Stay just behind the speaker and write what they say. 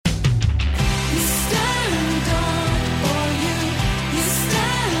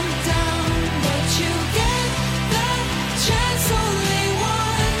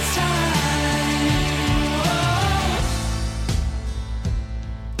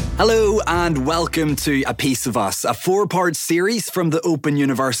Hello and welcome to A Piece of Us, a 4-part series from the Open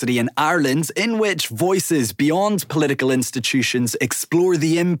University in Ireland in which voices beyond political institutions explore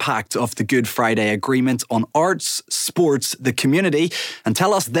the impact of the Good Friday Agreement on arts, sports, the community, and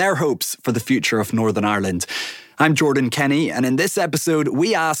tell us their hopes for the future of Northern Ireland. I'm Jordan Kenny, and in this episode,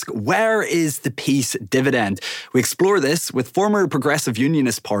 we ask, where is the peace dividend? We explore this with former Progressive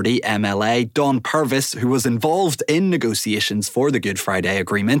Unionist Party MLA Don Purvis, who was involved in negotiations for the Good Friday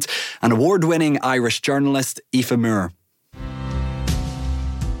Agreement, and award-winning Irish journalist Aoife Moore.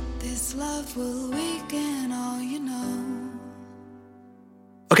 This love will weaken all you know.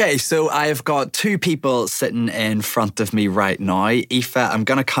 Okay, so I've got two people sitting in front of me right now. Aoife, I'm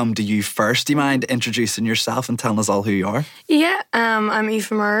going to come to you first. Do you mind introducing yourself and telling us all who you are? Yeah, I'm Aoife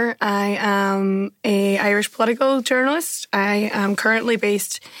Moore. I am an Irish political journalist. I am currently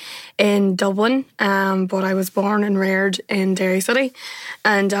based in Dublin, but I was born and reared in Derry City.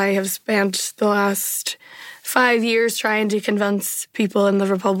 And I have spent the last 5 years trying to convince people in the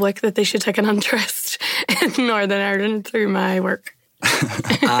Republic that they should take an interest in Northern Ireland through my work.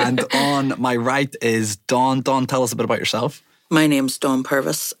 And on my right is Dawn. Dawn, tell us a bit about yourself. My name's Dawn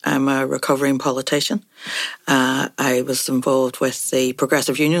Purvis. I'm a recovering politician. I was involved with the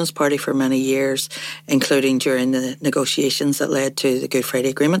Progressive Unionist Party for many years, including during the negotiations that led to the Good Friday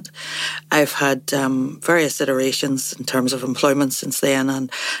Agreement. I've had various iterations in terms of employment since then,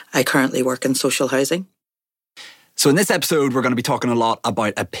 and I currently work in social housing. So in this episode, we're going to be talking a lot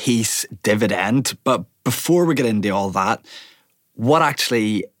about a peace dividend. But before we get into all that, what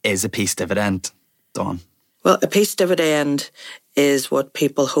actually is a peace dividend, Dawn? Well, a peace dividend is what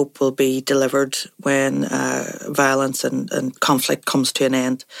people hope will be delivered when violence and conflict comes to an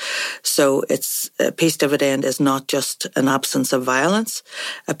end. So a peace dividend is not just an absence of violence.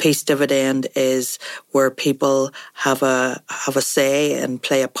 A peace dividend is where people have a say and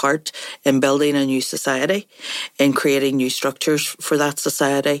play a part in building a new society, in creating new structures for that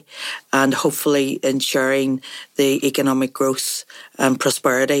society, and hopefully ensuring the economic growth and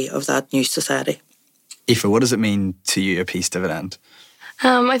prosperity of that new society. Aoife, what does it mean to you, a peace dividend?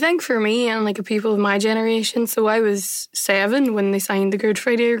 I think for me and like people of my generation, so I was 7 when they signed the Good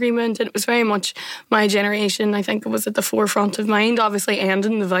Friday Agreement, and it was very much my generation. I think it was at the forefront of mind. Obviously,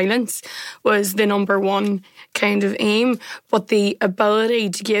 ending the violence was the number one kind of aim, but the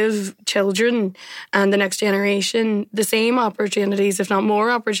ability to give children and the next generation the same opportunities, if not more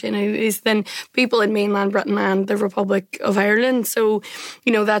opportunities, than people in mainland Britain and the Republic of Ireland. So,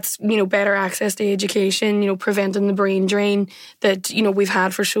 that's, better access to education, preventing the brain drain that, we've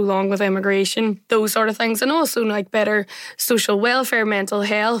had for so long with immigration, those sort of things. And also like better social welfare, mental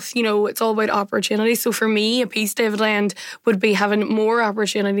health, it's all about opportunity. So for me, a peace dividend would be having more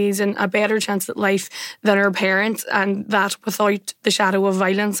opportunities and a better chance at life than our parents, and that without the shadow of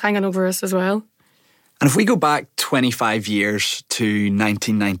violence hanging over us as well. And if we go back 25 years to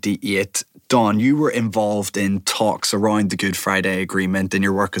 1998, Dawn, you were involved in talks around the Good Friday Agreement in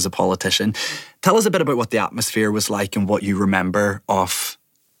your work as a politician. Tell us a bit about what the atmosphere was like and what you remember of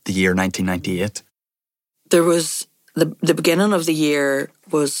the year 1998. There was the beginning of the year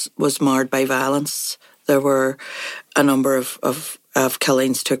was marred by violence. There were a number of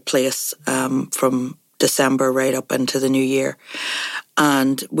killings took place from December right up into the new year.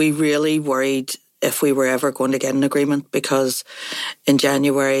 And we really worried if we were ever going to get an agreement, because in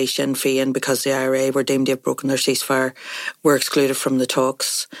January, Sinn Féin, because the IRA were deemed to have broken their ceasefire, were excluded from the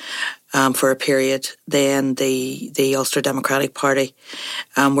talks for a period. Then the Ulster Democratic Party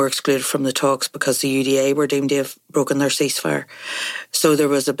were excluded from the talks because the UDA were deemed to have broken their ceasefire. So there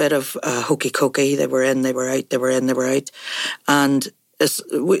was a bit of hokey-cokey. They were in, they were out, they were in, they were out. And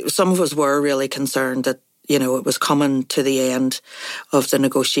some of us were really concerned that it was coming to the end of the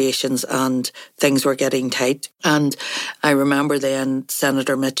negotiations and things were getting tight. And I remember then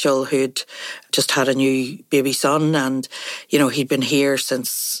Senator Mitchell, who'd just had a new baby son, and, he'd been here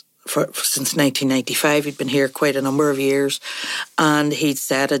since 1995. He'd been here quite a number of years, and he'd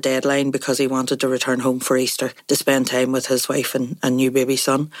set a deadline because he wanted to return home for Easter to spend time with his wife and new baby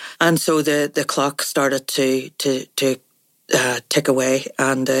son. And so the clock started to tick away,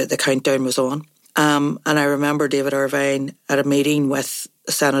 and the countdown was on. And I remember David Irvine at a meeting with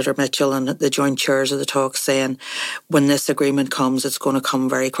Senator Mitchell and the joint chairs of the talks saying, when this agreement comes, it's going to come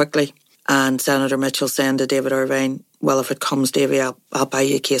very quickly. And Senator Mitchell saying to David Irvine, well, if it comes, Davy, I'll buy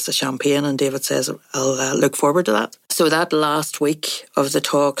you a case of champagne. And David says, I'll look forward to that. So that last week of the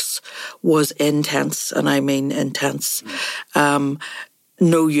talks was intense, and I mean intense.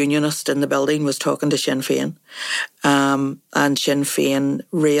 no unionist in the building was talking to Sinn Féin. And Sinn Féin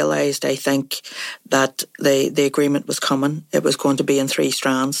realised, I think, that the agreement was coming. It was going to be in 3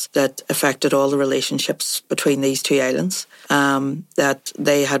 strands that affected all the relationships between these 2 islands. That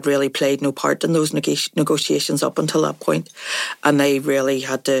they had really played no part in those negotiations up until that point, and they really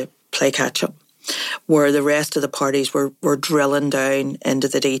had to play catch up, where the rest of the parties were drilling down into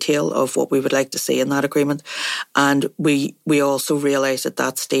the detail of what we would like to see in that agreement. And we also realised at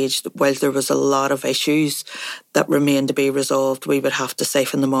that stage that while there was a lot of issues that remained to be resolved, we would have to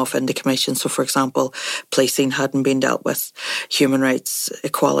siphon them off into commission. So, for example, policing hadn't been dealt with, human rights,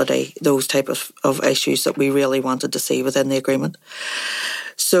 equality, those type of issues that we really wanted to see within the agreement.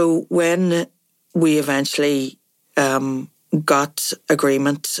 So when we eventually got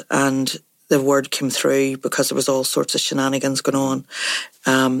agreement and the word came through, because there was all sorts of shenanigans going on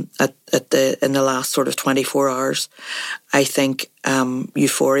in the last sort of 24 hours. I think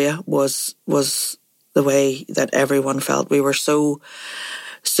euphoria was the way that everyone felt. We were so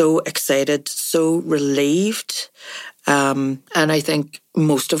excited, so relieved. And I think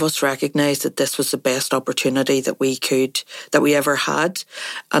most of us recognised that this was the best opportunity that we ever had,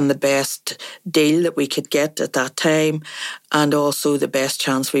 and the best deal that we could get at that time, and also the best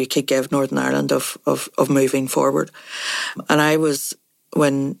chance we could give Northern Ireland of moving forward. And I was,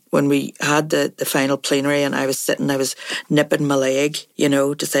 when we had the final plenary, and I was nipping my leg,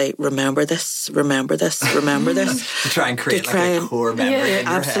 to say, remember this, remember this, remember this. To try and create a core memory in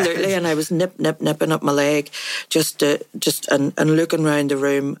your absolutely. head. And I was nipping up my leg, just looking around the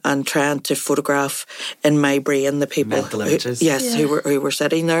room and trying to photograph in my brain the people. Mental images. Who were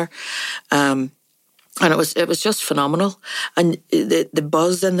sitting there. And it was just phenomenal, and the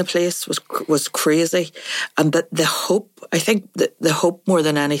buzz in the place was crazy, and the hope, I think the hope more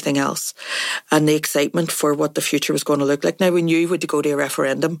than anything else, and the excitement for what the future was going to look like. Now we knew we had to go to a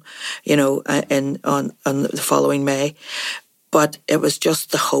referendum, on the following May, but it was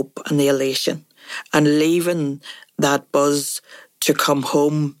just the hope and the elation, and leaving that buzz to come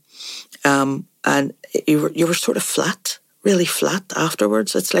home, and you were sort of flat. Really flat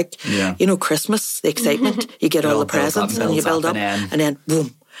afterwards. It's like, Christmas, the excitement. You get all the presents and you build up, and then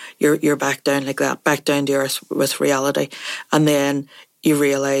boom, you're back down like that, back down to earth with reality. And then you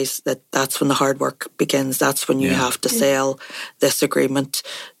realise that that's when the hard work begins. That's when you have to sell this agreement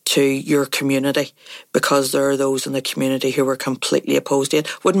to your community, because there are those in the community who were completely opposed to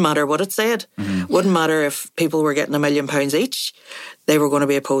it. Wouldn't matter what it said. Mm-hmm. Wouldn't matter if people were getting £1 million each. They were going to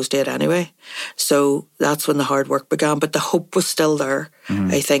be opposed to it anyway. So that's when the hard work began. But the hope was still there,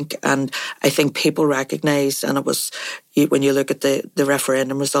 I think. And I think people recognised, and it was, when you look at the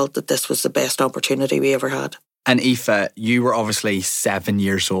referendum result, that this was the best opportunity we ever had. And Aoife, you were obviously 7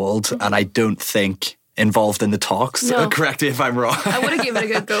 years old, and I don't think involved in the talks. No. Correct me if I'm wrong. I would have given it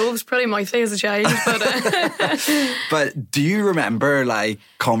a good go. It was pretty mouthy as a child. But do you remember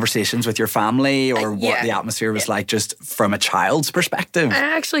conversations with your family, or what the atmosphere was like just from a child's perspective? I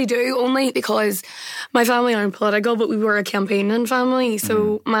actually do, only because my family aren't political, but we were a campaigning family.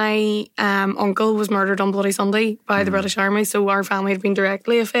 So my uncle was murdered on Bloody Sunday by the British Army, so our family had been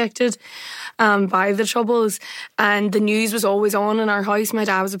directly affected by the Troubles, and the news was always on in our house. My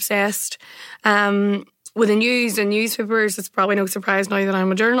dad was obsessed with the news and newspapers. It's probably no surprise now that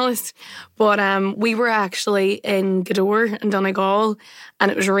I'm a journalist, but we were actually in Gweedore in Donegal, and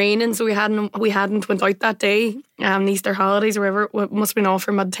it was raining, so we hadn't went out that day. The Easter holidays or whatever, it must have been off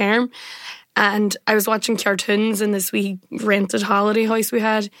for mid-term, and I was watching cartoons in this wee rented holiday house we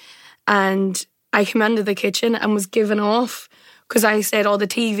had, and I came into the kitchen and was given off because I said, the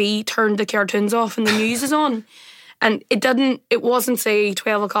TV turned the cartoons off and the news is on. And it wasn't, say,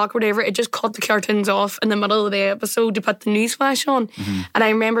 12 o'clock or whatever. It just cut the cartoons off in the middle of the episode to put the news flash on. Mm-hmm. And I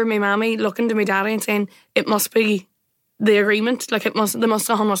remember my mammy looking to my daddy and saying, it must be the agreement. Something must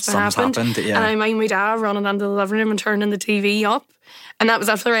have happened. And I mind my dad running into the living room and turning the TV up. And that was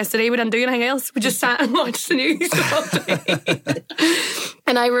it for the rest of the day. We didn't do anything else. We just sat and watched the news all day.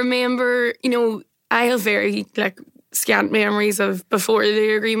 And I remember, I have very, scant memories of before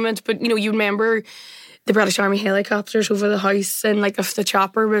the agreement. But, you remember the British Army helicopters over the house, and if the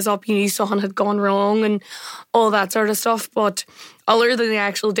chopper was up, you knew something had gone wrong and all that sort of stuff. But other than the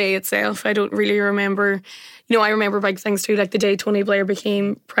actual day itself, I don't really remember. I remember big things too, like the day Tony Blair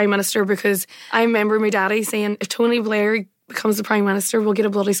became Prime Minister, because I remember my daddy saying, if Tony Blair becomes the Prime Minister, we'll get a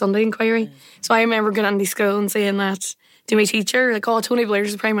Bloody Sunday inquiry. Mm. So I remember going into school and saying that to my teacher, Tony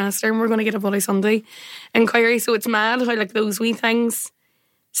Blair's the Prime Minister and we're going to get a Bloody Sunday inquiry. So it's mad how those wee things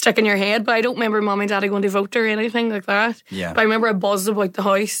stick in your head. But I don't remember Mum and Daddy going to vote or anything like that. Yeah. But I remember I buzzed about the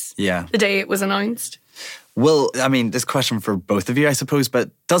house the day it was announced. Well, I mean, this question for both of you, I suppose, but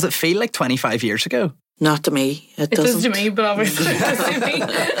does it feel like 25 years ago? Not to me. It doesn't. Does to me, but obviously it does to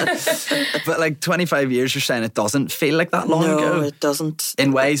me. But like 25 years, you're saying it doesn't feel like that long ago? No, it doesn't.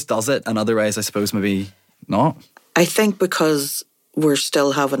 In ways, does it? And other ways, I suppose, maybe not. I think because we're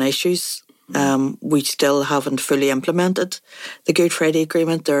still having issues. We still haven't fully implemented the Good Friday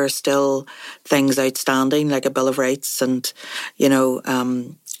Agreement. There are still things outstanding, like a Bill of Rights and,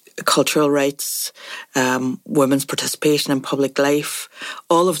 cultural rights, women's participation in public life,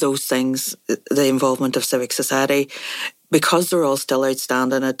 all of those things, the involvement of civic society. Because they're all still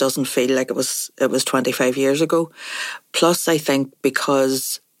outstanding, it doesn't feel like it was 25 years ago. Plus, I think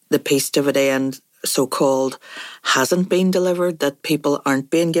because the peace dividend, so-called, hasn't been delivered, that people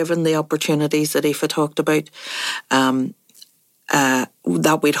aren't being given the opportunities that Aoife talked about,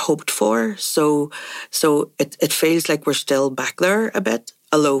 that we'd hoped for. So it feels like we're still back there a bit.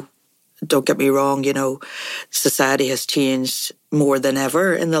 Although, don't get me wrong, society has changed more than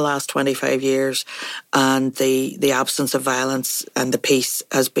ever in the last 25 years, and the absence of violence and the peace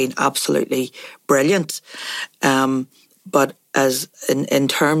has been absolutely brilliant. But as in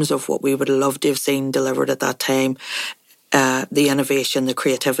terms of what we would love to have seen delivered at that time, the innovation, the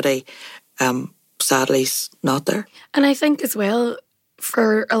creativity, sadly is not there. And I think as well,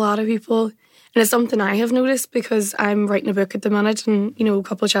 for a lot of people, and it's something I have noticed because I'm writing a book at the minute, and a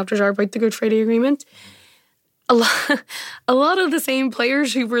couple of chapters are about the Good Friday Agreement. A lot of the same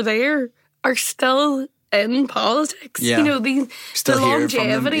players who were there are still in politics. Yeah. The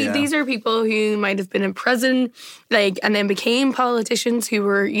longevity. Yeah. These are people who might have been in prison, and then became politicians who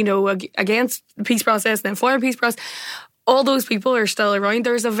were, against the peace process and then for the peace process. All those people are still around.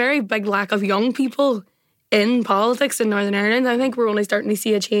 There's a very big lack of young people in politics in Northern Ireland. I think we're only starting to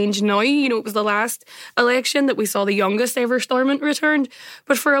see a change now. It was the last election that we saw the youngest ever Stormont returned.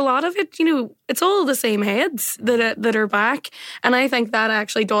 But for a lot of it, it's all the same heads that are back. And I think that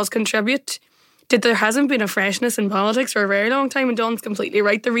actually does contribute to there hasn't been a freshness in politics for a very long time. And Don's completely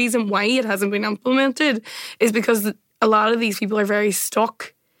right. The reason why it hasn't been implemented is because a lot of these people are very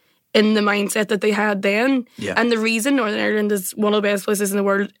stuck in the mindset that they had then. Yeah. And the reason Northern Ireland is one of the best places in the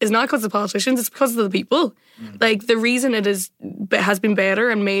world is not because of the politicians, it's because of the people. The reason it has been better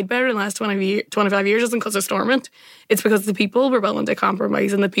and made better in the last 25 years isn't because of Stormont. It's because the people were willing to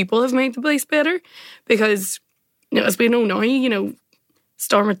compromise and the people have made the place better. Because, as we know now,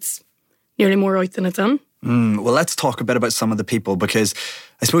 Stormont's nearly more out than it's in. Well, let's talk a bit about some of the people, because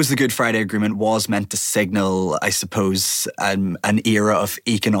I suppose the Good Friday Agreement was meant to signal, I suppose, an era of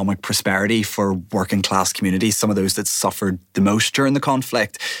economic prosperity for working class communities, some of those that suffered the most during the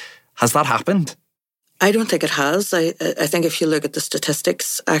conflict. Has that happened? I don't think it has. I think if you look at the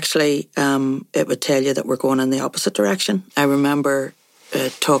statistics, actually, it would tell you that we're going in the opposite direction. I remember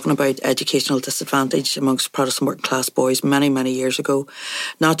talking about educational disadvantage amongst Protestant working class boys many, many years ago.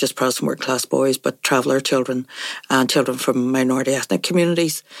 Not just Protestant working class boys, but traveller children and children from minority ethnic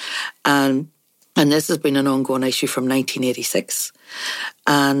communities. And this has been an ongoing issue from 1986.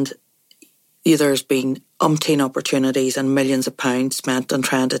 And there's been umpteen opportunities and millions of pounds spent on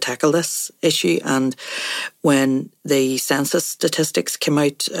trying to tackle this issue. And when the census statistics came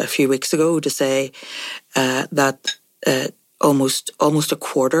out a few weeks ago to say that almost a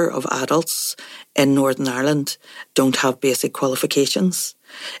quarter of adults in Northern Ireland don't have basic qualifications,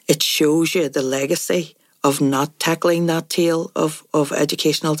 it shows you the legacy of not tackling that tale of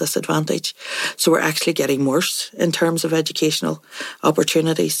educational disadvantage. So we're actually getting worse in terms of educational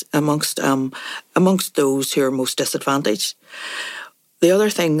opportunities amongst those who are most disadvantaged. The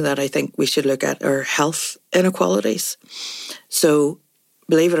other thing that I think we should look at are health inequalities. So,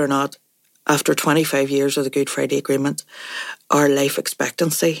 believe it or not, after 25 years of the Good Friday Agreement, our life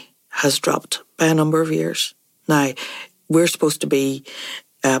expectancy has dropped by a number of years. Now, we're supposed to be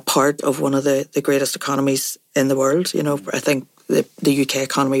part of one of the greatest economies in the world. I think the UK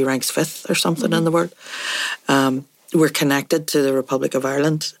economy ranks 5th or something in the world. We're connected to the Republic of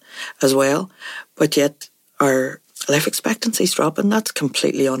Ireland as well, but yet our life expectancy is dropping. That's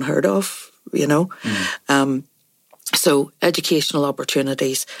completely unheard of, So educational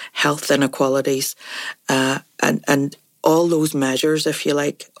opportunities, health inequalities, and all those measures, if you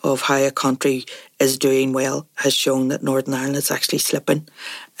like, of how a country is doing well has shown that Northern Ireland is actually slipping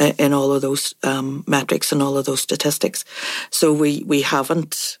in all of those metrics and all of those statistics. So we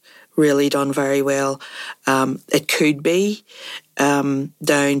haven't really done very well. It could be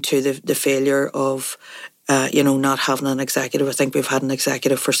down to the failure of not having an executive. I think we've had an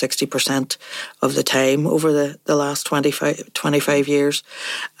executive for 60% of the time over the last 25 years.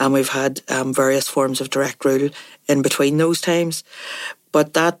 And we've had various forms of direct rule in between those times.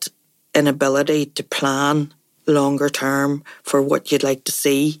 But that inability to plan longer term for what you'd like to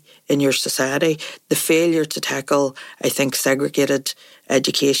see in your society, the failure to tackle, I think, segregated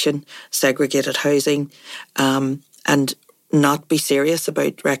education, segregated housing, and not be serious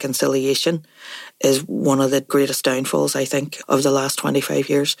about reconciliation is one of the greatest downfalls, I think, of the last 25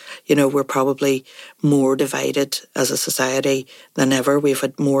 years. You know, we're probably more divided as a society than ever. We've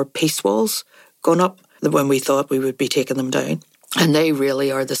had more peace walls gone up than when we thought we would be taking them down. And they really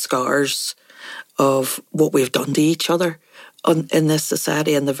are the scars of what we've done to each other in this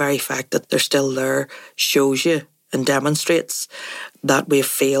society, and the very fact that they're still there shows you and demonstrates that we've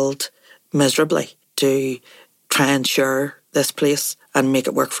failed miserably to try and share this place and make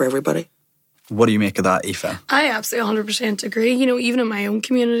it work for everybody. What do you make of that, Aoife? I absolutely 100% agree. You know, even in my own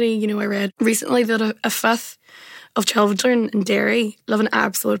community, you know, I read recently that a fifth of children in Derry live in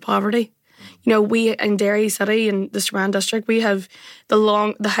absolute poverty. You know, we in Derry City in the Strabane district, we have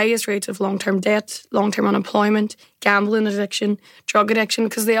the highest rates of long-term debt, long-term unemployment, gambling addiction, drug addiction.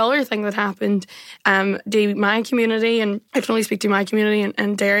 Because the other thing that happened to my community, and I can only speak to my community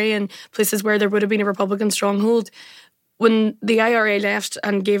in Derry and places where there would have been a Republican stronghold, when the IRA left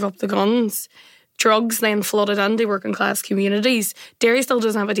and gave up the guns, drugs then flooded into working class communities. Derry still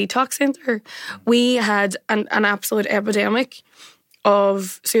doesn't have a detox centre. We had an absolute epidemic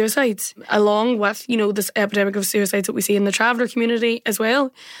of suicides, along with, you know, this epidemic of suicides that we see in the traveller community as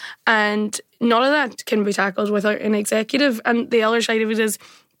well. And none of that can be tackled without an executive. And the other side of it is,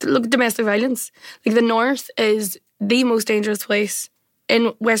 look, domestic violence. Like, the North is the most dangerous place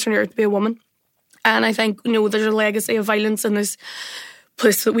in Western Europe to be a woman. And I think, you know, there's a legacy of violence in this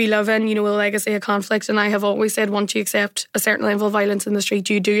place that we live in, you know, a legacy of conflict. And I have always said, once you accept a certain level of violence in the street,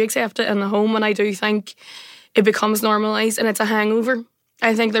 you do accept it in the home. And I do think it becomes normalised and it's a hangover.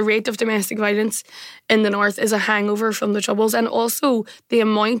 I think the rate of domestic violence in the North is a hangover from the Troubles, and also the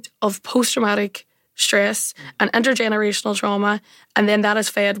amount of post-traumatic stress and intergenerational trauma, and then that is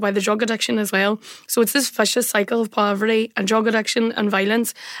fed by the drug addiction as well. So it's this vicious cycle of poverty and drug addiction and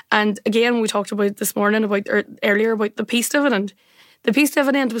violence. And again, we talked about this morning earlier about the peace dividend. The peace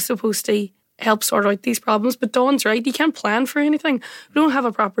dividend was supposed to help sort out these problems, but Dawn's right, you can't plan for anything. We don't have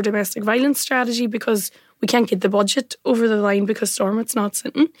a proper domestic violence strategy because we can't get the budget over the line because Stormont's not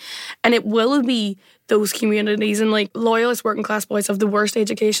sitting. And it will be those communities, and like loyalist working class boys have the worst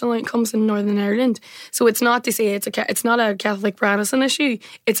educational outcomes in Northern Ireland. So it's not to say it's not a Catholic Protestant issue,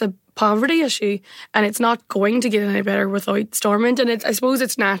 it's a poverty issue, and it's not going to get any better without Stormont. And I suppose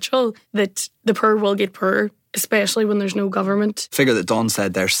it's natural that the poor will get poorer, especially when there's no government. Figure that Dawn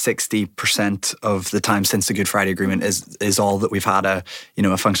said there, 60% of the time since the Good Friday Agreement is all that we've had a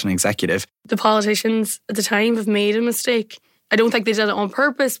functioning executive. The politicians at the time have made a mistake. I don't think they did it on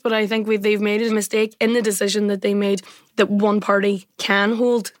purpose, but I think they've made a mistake in the decision that they made that one party can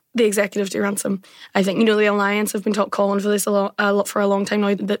hold the executive to ransom. I think, the Alliance have been calling for this for a long time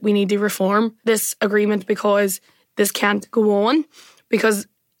now, that we need to reform this agreement because this can't go on. Because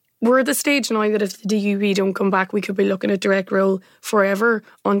we're at the stage now that if the DUP don't come back, we could be looking at direct rule forever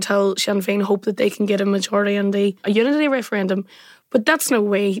until Sinn Féin hope that they can get a majority in a unity referendum. But that's no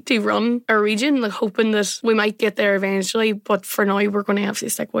way to run a region, hoping that we might get there eventually. But for now, we're going to have to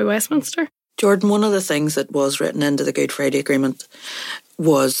stick with Westminster. Jordan, one of the things that was written into the Good Friday Agreement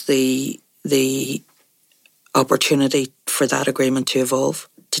was the opportunity for that agreement to evolve,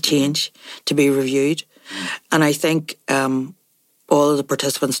 to change, to be reviewed. And I think all of the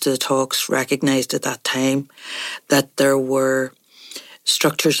participants to the talks recognised at that time that there were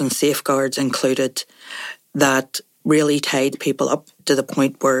structures and safeguards included that really tied people up to the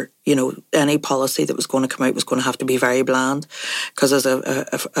point where, any policy that was going to come out was going to have to be very bland. Because as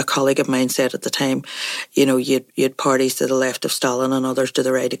a colleague of mine said at the time, you had parties to the left of Stalin and others to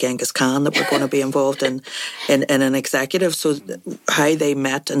the right of Genghis Khan that were going to be involved in an executive. So how they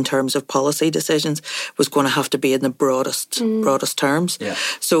met in terms of policy decisions was going to have to be in the broadest terms. Yeah.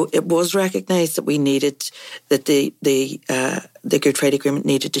 So it was recognised that we needed, that the Good Friday Agreement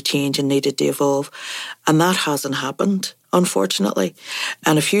needed to change and needed to evolve. And that hasn't happened, unfortunately.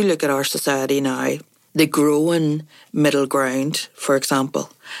 And if you look at our society now, the growing middle ground, for example,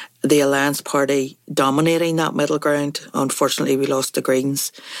 the Alliance Party dominating that middle ground. Unfortunately, we lost the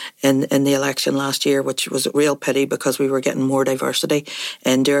Greens in the election last year, which was a real pity because we were getting more diversity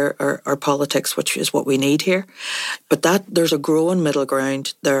into our politics, which is what we need here. But there's a growing middle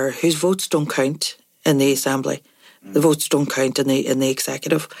ground there whose votes don't count in the Assembly. The votes don't count in the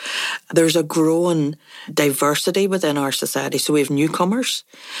executive. There's a growing diversity within our society. So we have newcomers,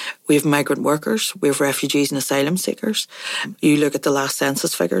 we have migrant workers, we have refugees and asylum seekers. You look at the last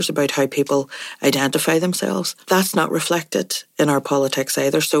census figures about how people identify themselves. That's not reflected in our politics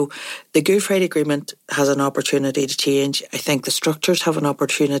either. So the Good Friday Agreement has an opportunity to change. I think the structures have an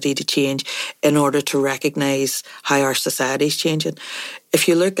opportunity to change in order to recognise how our society is changing. If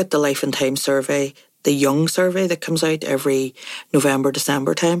you look at the Life and Time survey, the Young survey that comes out every November,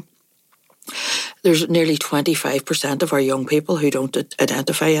 December time, there's nearly 25% of our young people who don't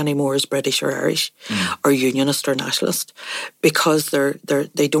identify anymore as British or Irish or Unionist or Nationalist, because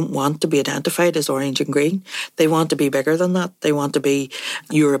they don't want to be identified as orange and green. They want to be bigger than that. They want to be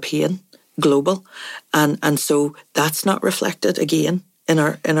European, global. And so that's not reflected again in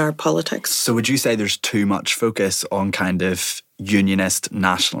our politics. So would you say there's too much focus on kind of unionist,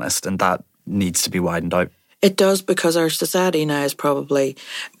 nationalist, and that needs to be widened out? It does, because our society now is probably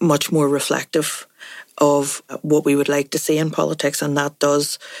much more reflective of what we would like to see in politics, and that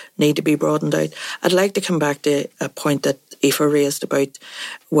does need to be broadened out. I'd like to come back to a point that Aoife raised about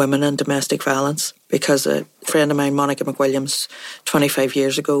women and domestic violence, because a friend of mine, Monica McWilliams, 25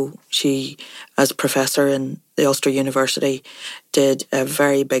 years ago, she, as a professor in the Ulster University, did a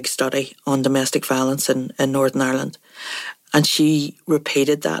very big study on domestic violence in Northern Ireland. And she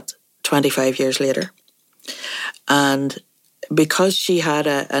repeated that 25 years later. And because she had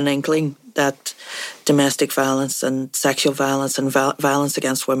an inkling that domestic violence and sexual violence and violence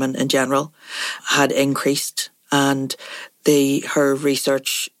against women in general had increased, and her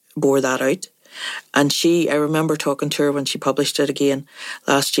research bore that out. And I remember talking to her when she published it again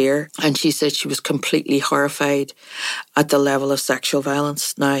last year, and she said she was completely horrified at the level of sexual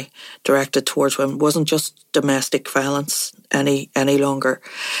violence now directed towards women. It wasn't just domestic violence any longer.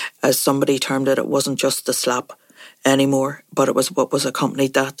 As somebody termed it, it wasn't just the slap anymore, but it was what was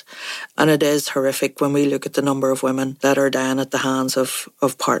accompanied that. And it is horrific when we look at the number of women that are dying at the hands of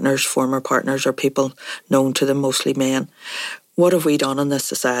partners, former partners, or people known to them, mostly men. What have we done in this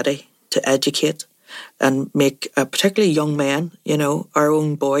society to educate and make, particularly young men, our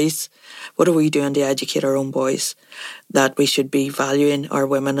own boys, what are we doing to educate our own boys that we should be valuing our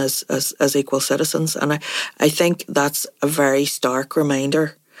women as equal citizens? And I think that's a very stark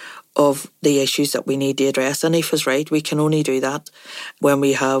reminder of the issues that we need to address. And Aoife's right, we can only do that when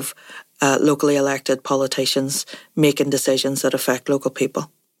we have locally elected politicians making decisions that affect local people.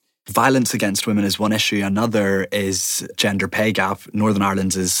 Violence against women is one issue. Another is gender pay gap. Northern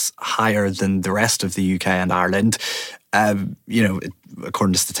Ireland's is higher than the rest of the UK and Ireland. According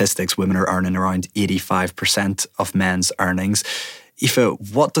to statistics, women are earning around 85% of men's earnings. Aoife,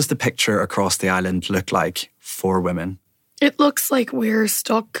 what does the picture across the island look like for women? It looks like we're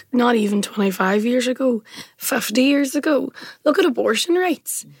stuck not even 25 years ago, 50 years ago. Look at abortion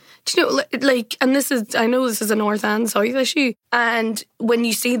rights. Do you know, I know this is a North and South issue, and when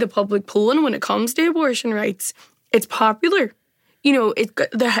you see the public polling when it comes to abortion rights, it's popular.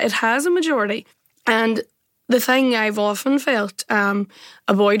 It has a majority. And the thing I've often felt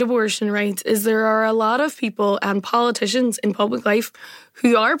about abortion rights is there are a lot of people and politicians in public life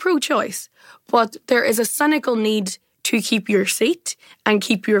who are pro-choice, but there is a cynical need to keep your seat and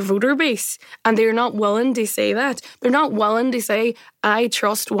keep your voter base. And they're not willing to say that. They're not willing to say, I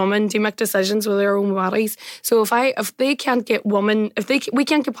trust women to make decisions with their own bodies. So if they can't get we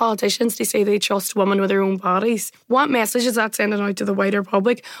can't get politicians to say they trust women with their own bodies, what message is that sending out to the wider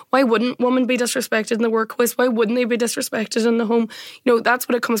public? Why wouldn't women be disrespected in the workplace? Why wouldn't they be disrespected in the home? That's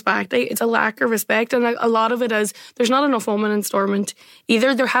what it comes back to. It's a lack of respect. And a lot of it is there's not enough women in Stormont.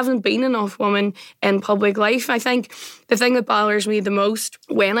 Either there haven't been enough women in public life. I think the thing that bothers me the most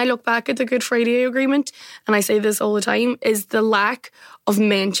when I look back at the Good Friday Agreement, and I say this all the time, is the lack of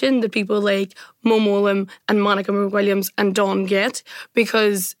mention that people like Mo Mowlam and Monica McWilliams and Dawn get,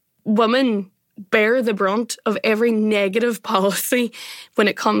 because women bear the brunt of every negative policy when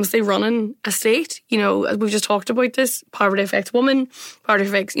it comes to running a state. As we've just talked about this, poverty affects women,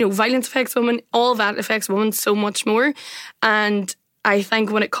 violence affects women, all that affects women so much more. And I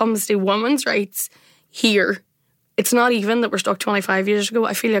think when it comes to women's rights here, it's not even that we're stuck 25 years ago.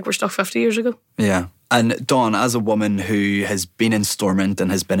 I feel like we're stuck 50 years ago. Yeah. And Dawn, as a woman who has been in Stormont and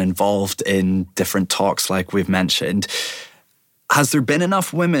has been involved in different talks like we've mentioned, has there been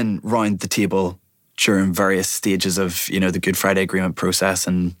enough women round the table during various stages of, the Good Friday Agreement process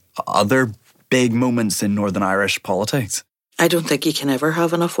and other big moments in Northern Irish politics? I don't think you can ever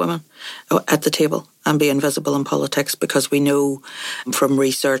have enough women at the table and be invisible in politics, because we know from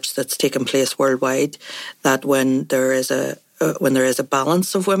research that's taken place worldwide that when there is a when there is a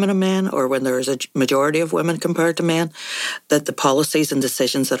balance of women and men, or when there is a majority of women compared to men, that the policies and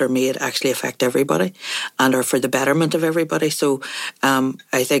decisions that are made actually affect everybody and are for the betterment of everybody. So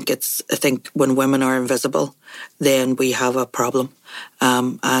I think when women are invisible, then we have a problem.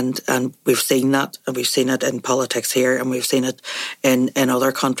 And we've seen that, and we've seen it in politics here, and we've seen it in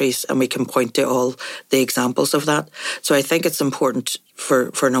other countries, and we can point to all the examples of that. So I think it's important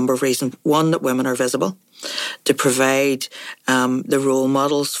for a number of reasons. One, that women are visible, to provide the role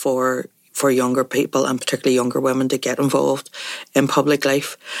models for younger people, and particularly younger women, to get involved in public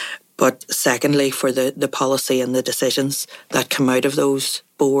life. But secondly, for the policy and the decisions that come out of those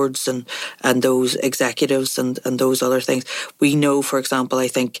boards and those executives and those other things. We know, for example, I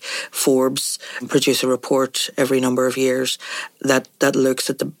think Forbes produce a report every number of years that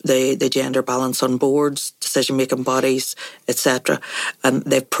looks at the gender balance on boards, decision-making bodies, etc. And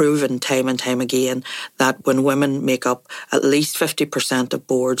they've proven time and time again that when women make up at least 50% of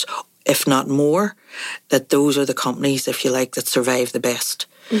boards, if not more, that those are the companies, if you like, that survive the best.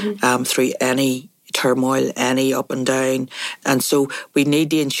 Mm-hmm. Through any turmoil, any up and down. And so we need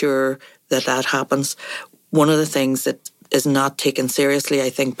to ensure that happens. One of the things that is not taken seriously, I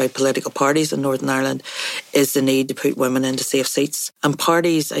think, by political parties in Northern Ireland is the need to put women into safe seats. And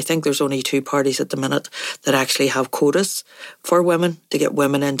parties, I think there's only 2 parties at the minute that actually have quotas for women, to get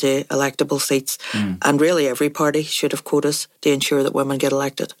women into electable seats. And really every party should have quotas to ensure that women get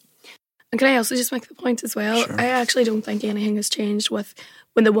elected. And can I also just make the point as well? Sure. I actually don't think anything has changed with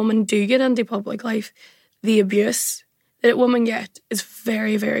when the women do get into public life. The abuse that women get is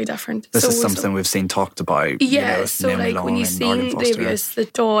very, very different. This is something we've seen talked about. Yeah, so like when you see the abuse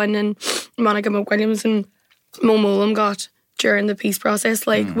that Dawn and Monica McWilliams and Mo Mowlam got during the peace process,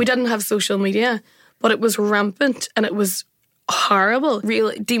 like we didn't have social media, but it was rampant and it was horrible.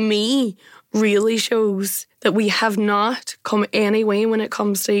 Really, to me, really shows that we have not come any way when it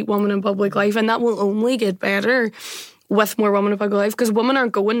comes to women in public life, and that will only get better with more women in public life, because women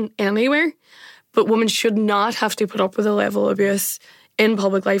aren't going anywhere, but women should not have to put up with the level of abuse in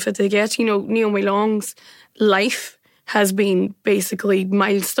public life that they get. You know, Naomi Long's life has been basically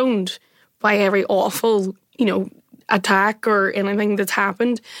milestoned by every awful, attack or anything that's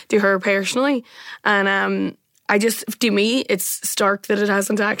happened to her personally. And to me, it's stark that it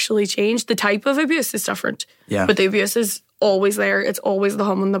hasn't actually changed. The type of abuse is different. Yeah. But the abuse is always there. It's always the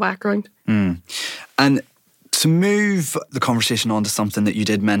hum in the background. And to move the conversation on to something that you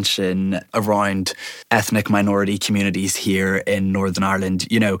did mention around ethnic minority communities here in Northern Ireland,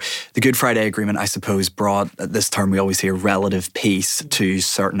 the Good Friday Agreement, I suppose, brought, this term we always hear, relative peace to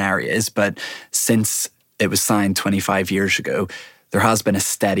certain areas. But since it was signed 25 years ago, there has been a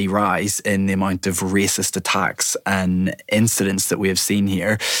steady rise in the amount of racist attacks and incidents that we have seen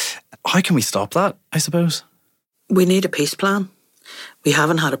here. How can we stop that, I suppose? We need a peace plan. We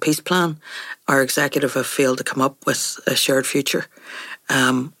haven't had a peace plan. Our executive have failed to come up with a shared future.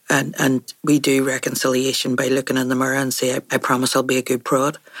 And we do reconciliation by looking in the mirror and say, I promise I'll be a good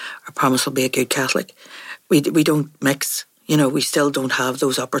prod. I promise I'll be a good Catholic. We don't mix. We still don't have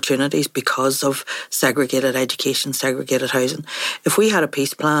those opportunities because of segregated education, segregated housing. If we had a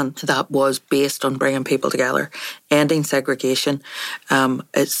peace plan that was based on bringing people together, ending segregation,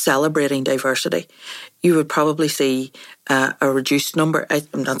 celebrating diversity, you would probably see a reduced number.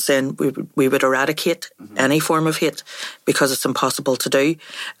 I'm not saying we would eradicate any form of hate, because it's impossible to do,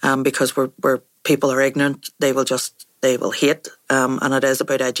 because where people are ignorant, they will hate, and it is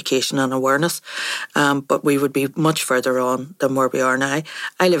about education and awareness. But we would be much further on than where we are now.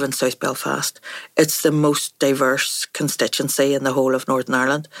 I live in South Belfast. It's the most diverse constituency in the whole of Northern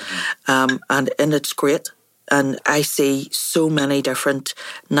Ireland, and it's great. And I see so many different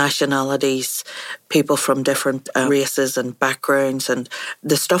nationalities, people from different races and backgrounds, and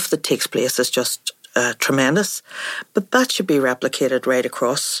the stuff that takes place is just tremendous. But that should be replicated right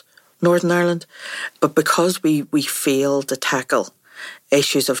across Northern Ireland. But because we fail to tackle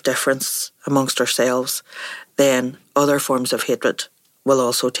issues of difference amongst ourselves, then other forms of hatred will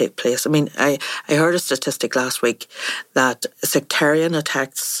also take place. I mean, I heard a statistic last week that sectarian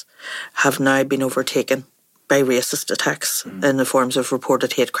attacks have now been overtaken by racist attacks in the forms of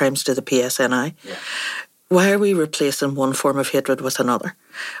reported hate crimes to the PSNI. Yeah. Why are we replacing one form of hatred with another?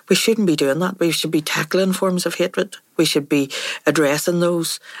 We shouldn't be doing that. We should be tackling forms of hatred. We should be addressing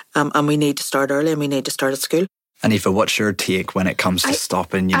those, and we need to start early, and we need to start at school. And Aoife, what's your take when it comes to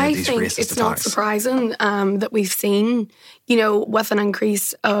stopping, these racist attacks? I think it's not surprising that we've seen, with an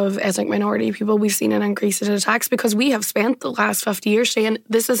increase of ethnic minority people, we've seen an increase in attacks because we have spent the last 50 years saying,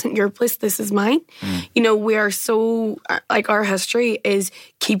 this isn't your place, this is mine. We are so, our history is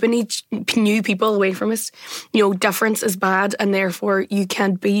keeping new people away from us. Difference is bad and therefore you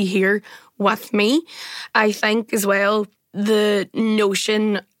can't be here with me. I think as well, the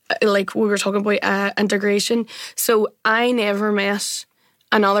notion, like we were talking about integration. So I never met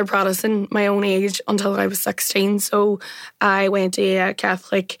another Protestant my own age until I was 16. So I went to a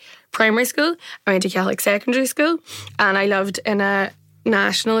Catholic primary school, I went to Catholic secondary school, and I lived in a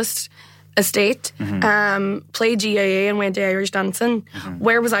nationalist estate, played GAA and went to Irish dancing.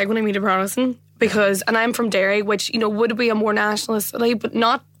 Where was I going to meet a Protestant? And I'm from Derry, which, would be a more nationalist city, but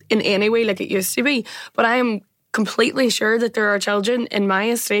not in any way like it used to be. But I am completely sure that there are children in my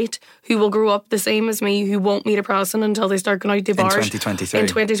estate who will grow up the same as me who won't meet a Protestant until they start going out to bars. In 2023. In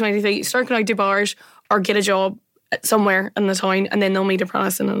 2023. Start going out to bars or get a job somewhere in the town and then they'll meet a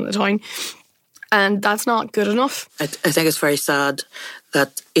Protestant in the town. And that's not good enough. I think it's very sad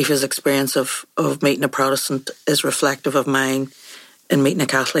that Aoife's experience of meeting a Protestant is reflective of mine in meeting a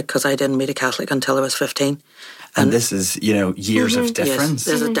Catholic, because I didn't meet a Catholic until I was 15. And this is, years of difference.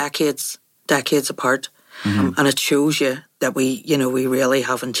 Yes, there's decades apart. And it shows you that we really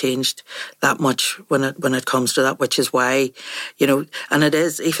haven't changed that much when it comes to that, which is why, and it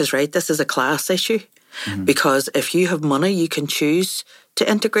is, Aoife's right, this is a class issue. Because if you have money, you can choose to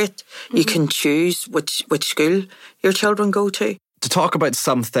integrate. You can choose which school your children go to. To talk about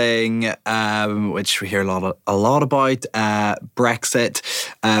something which we hear a lot about, Brexit,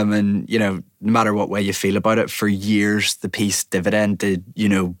 and no matter what way you feel about it, for years the peace dividend did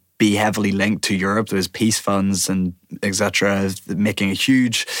be heavily linked to Europe. There was peace funds and etc. making a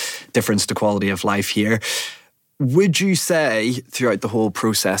huge difference to quality of life here. Would you say throughout the whole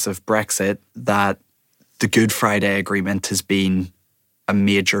process of Brexit that the Good Friday Agreement has been a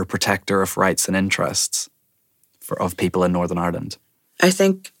major protector of rights and interests of people in Northern Ireland? I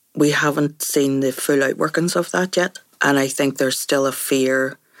think we haven't seen the full outworkings of that yet. And I think there's still a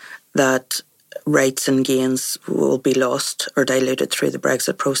fear that rights and gains will be lost or diluted through the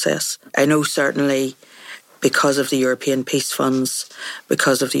Brexit process. I know certainly because of the European peace funds,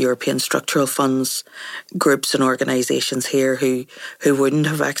 because of the European structural funds, groups and organisations here who wouldn't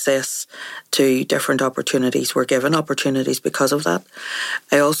have access to different opportunities were given opportunities because of that.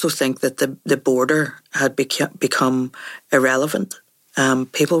 I also think that the border had become irrelevant.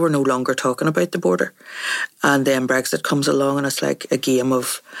 People were no longer talking about the border. And then Brexit comes along and it's like a game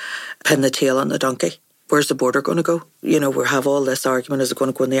of pin the tail on the donkey. Where's the border going to go? We have all this argument, is it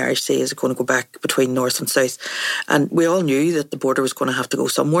going to go in the Irish Sea? Is it going to go back between north and south? And we all knew that the border was going to have to go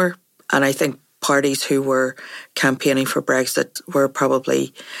somewhere. And I think parties who were campaigning for Brexit were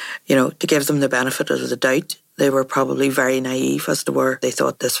probably, to give them the benefit of the doubt, they were probably very naive as to where they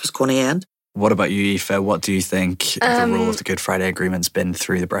thought this was going to end. What about you, Aoife? What do you think the role of the Good Friday Agreement's been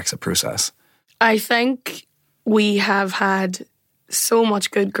through the Brexit process? I think we have had so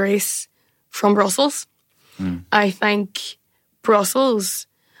much good grace from Brussels. I think Brussels,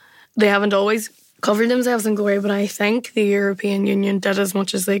 they haven't always covered themselves in glory, but I think the European Union did as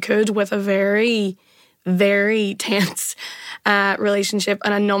much as they could with a very, very tense relationship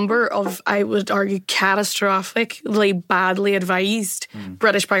and a number of, I would argue, catastrophically badly advised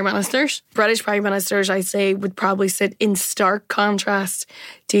British Prime Ministers. British Prime Ministers, I say, would probably sit in stark contrast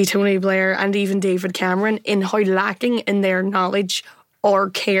to Tony Blair and even David Cameron in how lacking in their knowledge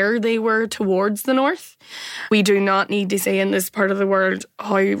or care they were towards the North. We do not need to say in this part of the world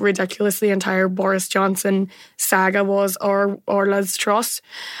how ridiculous the entire Boris Johnson saga was or Liz Truss.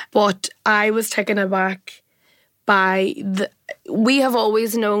 But I was taken aback by we have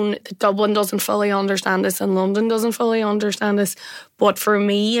always known that Dublin doesn't fully understand this and London doesn't fully understand this. But for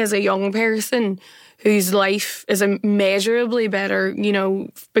me as a young person whose life is immeasurably better,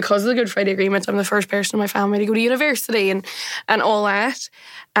 because of the Good Friday Agreement, I'm the first person in my family to go to university and all that.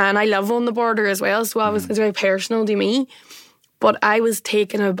 And I live on the border as well, so obviously it's very personal to me. But I was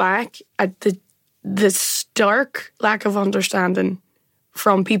taken aback at the stark lack of understanding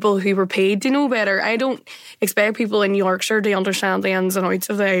from people who were paid to know better. I don't expect people in Yorkshire to understand the ins and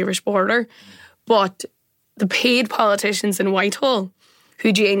outs of the Irish border, but the paid politicians in Whitehall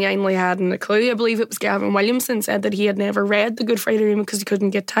who genuinely hadn't a clue. I believe it was Gavin Williamson said that he had never read the Good Friday Agreement because he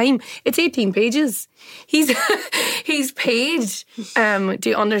couldn't get time. It's 18 pages. He's paid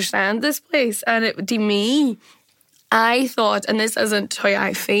to understand this place. And to me, I thought, and this isn't how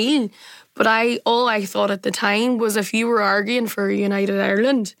I feel, but all I thought at the time was if you were arguing for a United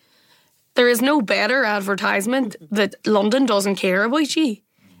Ireland, There is no better advertisement that London doesn't care about you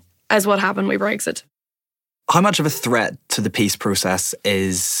as what happened with Brexit. How much of a threat to the peace process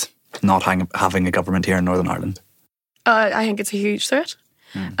is not having a government here in Northern Ireland? I think it's a huge threat.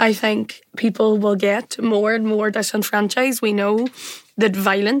 I think people will get more and more disenfranchised. We know that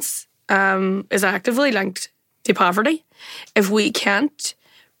violence is actively linked to poverty. If we can't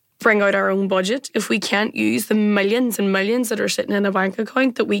bring out our own budget, if we can't use the millions and millions that are sitting in a bank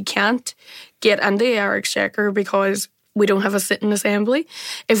account that we can't get into our exchequer because we don't have a sitting assembly,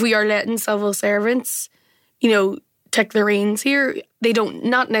 if we are letting civil servants, take the reins here, they don't,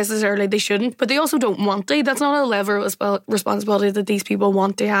 not necessarily they shouldn't, but they also don't want to. That's not a level of responsibility that these people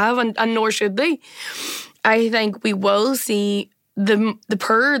want to have, and nor should they. I think we will see the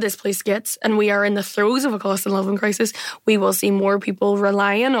poorer this place gets, and we are in the throes of a cost of living crisis, we will see more people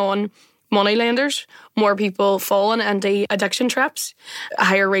relying on moneylenders, more people falling into addiction traps,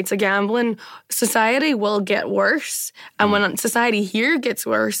 higher rates of gambling. Society will get worse, and when society here gets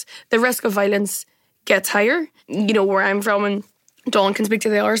worse, the risk of violence gets higher. Where I'm from, and Dawn can speak to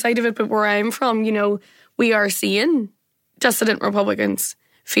the other side of it, but where I'm from, we are seeing dissident Republicans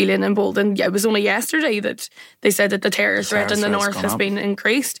feeling emboldened. It was only yesterday that they said that the terror threat in the north has been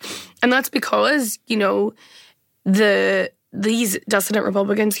increased. And that's because, these dissident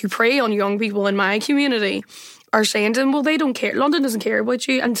Republicans who prey on young people in my community are saying to them, well, they don't care. London doesn't care about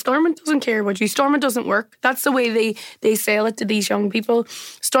you, and Stormont doesn't care about you. Stormont doesn't work. That's the way they sell it to these young people.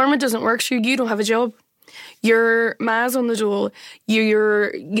 Stormont doesn't work, so you don't have a job. Your ma's on the dole,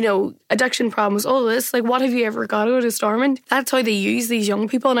 your addiction problems, all this. Like, what have you ever got out of Stormont? That's how they use these young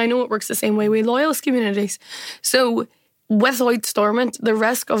people, and I know it works the same way with loyalist communities. So without Stormont, the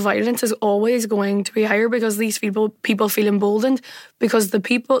risk of violence is always going to be higher because these people feel emboldened, because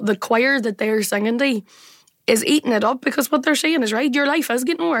the choir that they're singing to is eating it up, because what they're saying is right. Your life is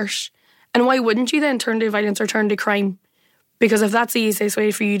getting worse, and why wouldn't you then turn to violence or turn to crime? Because if that's the easiest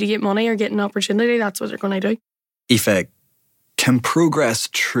way for you to get money or get an opportunity, that's what they're going to do. Aoife, can progress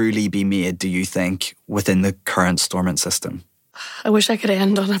truly be made, do you think, within the current Stormont system? I wish I could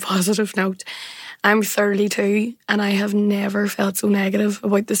end on a positive note. I'm 32 and I have never felt so negative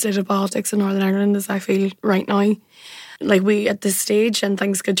about the state of politics in Northern Ireland as I feel right now. Like, we at this stage, and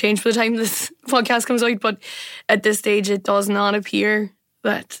things could change by the time this podcast comes out, but at this stage it does not appear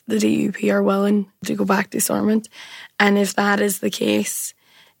that the DUP are willing to go back to Stormont. And if that is the case,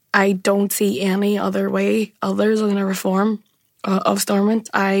 I don't see any other way other than a reform of Stormont.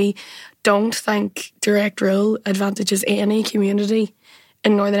 I don't think direct rule advantages any community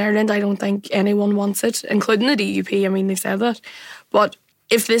in Northern Ireland. I don't think anyone wants it, including the DUP. I mean, they said that. But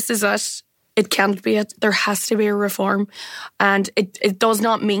if this is it, it can't be it. There has to be a reform. And it does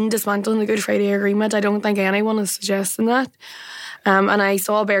not mean dismantling the Good Friday Agreement. I don't think anyone is suggesting that. And I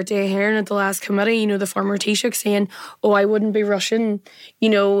saw Bertie Ahern at the last committee, the former Taoiseach, saying, I wouldn't be rushing,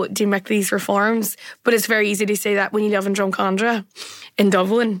 to make these reforms. But it's very easy to say that when you live in Drumcondra in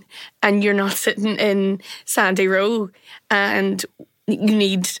Dublin and you're not sitting in Sandy Row, and you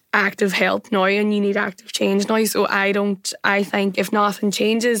need active help now and you need active change now. So I think if nothing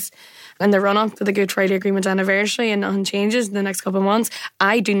changes in the run-up to the Good Friday Agreement anniversary and nothing changes in the next couple of months,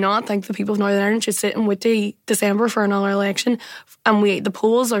 I do not think the people of Northern Ireland should sit and wait till December for another election. And the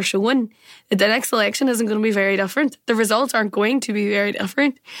polls are showing that the next election isn't going to be very different. The results aren't going to be very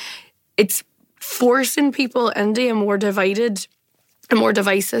different. It's forcing people into a more divided, a more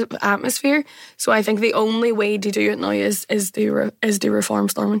divisive atmosphere. So I think the only way to do it now is to reform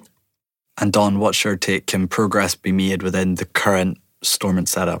Stormont. And Dawn, what's your take? Can progress be made within the current Stormont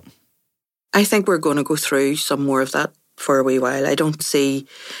setup? I think we're going to go through some more of that for a wee while. I don't see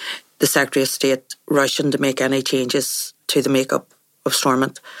the Secretary of State rushing to make any changes to the makeup of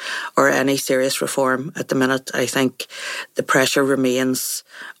Stormont or any serious reform at the minute. I think the pressure remains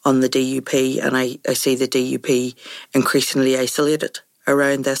on the DUP, and I see the DUP increasingly isolated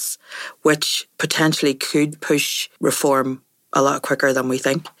around this, which potentially could push reform a lot quicker than we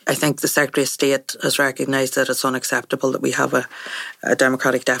think. I think the Secretary of State has recognised that it's unacceptable that we have a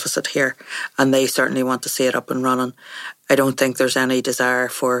democratic deficit here, and they certainly want to see it up and running. I don't think there's any desire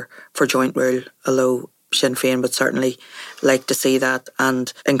for joint rule, although Sinn Féin would certainly like to see that,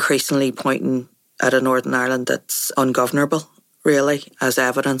 and increasingly pointing at a Northern Ireland that's ungovernable, really, as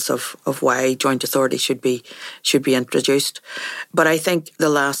evidence of why joint authority should be introduced. But I think the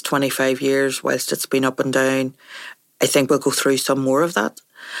last 25 years, whilst it's been up and down, I think we'll go through some more of that.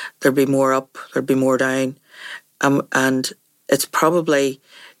 There'll be more up, there'll be more down. And it's probably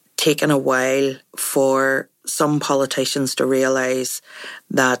taken a while for some politicians to realise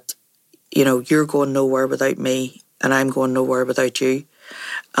that, you're going nowhere without me and I'm going nowhere without you.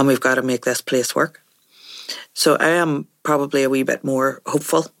 and we've got to make this place work. So I am probably a wee bit more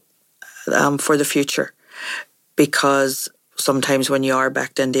hopeful for the future, because sometimes when you are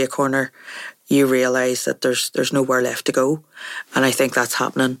backed into a corner, you realise that there's nowhere left to go, and I think that's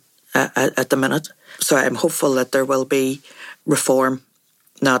happening at the minute. So I'm hopeful that there will be reform,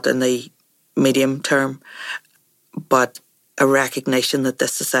 not in the medium term, but a recognition that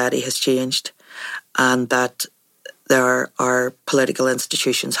this society has changed, and that our political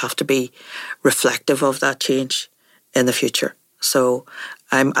institutions have to be reflective of that change in the future. So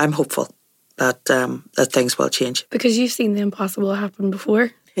I'm hopeful that things will change. Because you've seen the impossible happen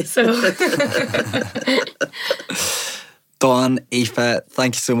before. So Dawn, Aoife,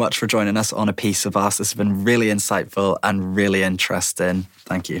 thank you so much for joining us on A Piece of Us. This has been really insightful and really interesting.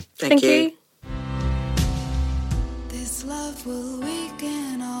 Thank you. Thank you. This love will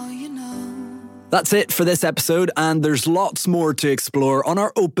weaken all you know. That's it for this episode, and there's lots more to explore on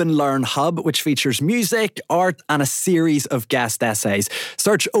our Open Learn Hub, which features music, art, and a series of guest essays.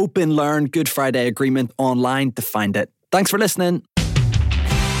 Search Open Learn Good Friday Agreement online to find it. Thanks for listening.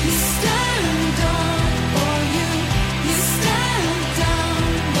 You stand up for you stand down,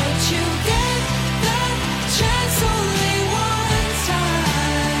 but you get that chance only one time.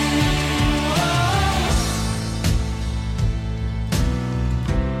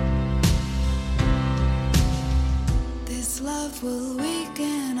 This love will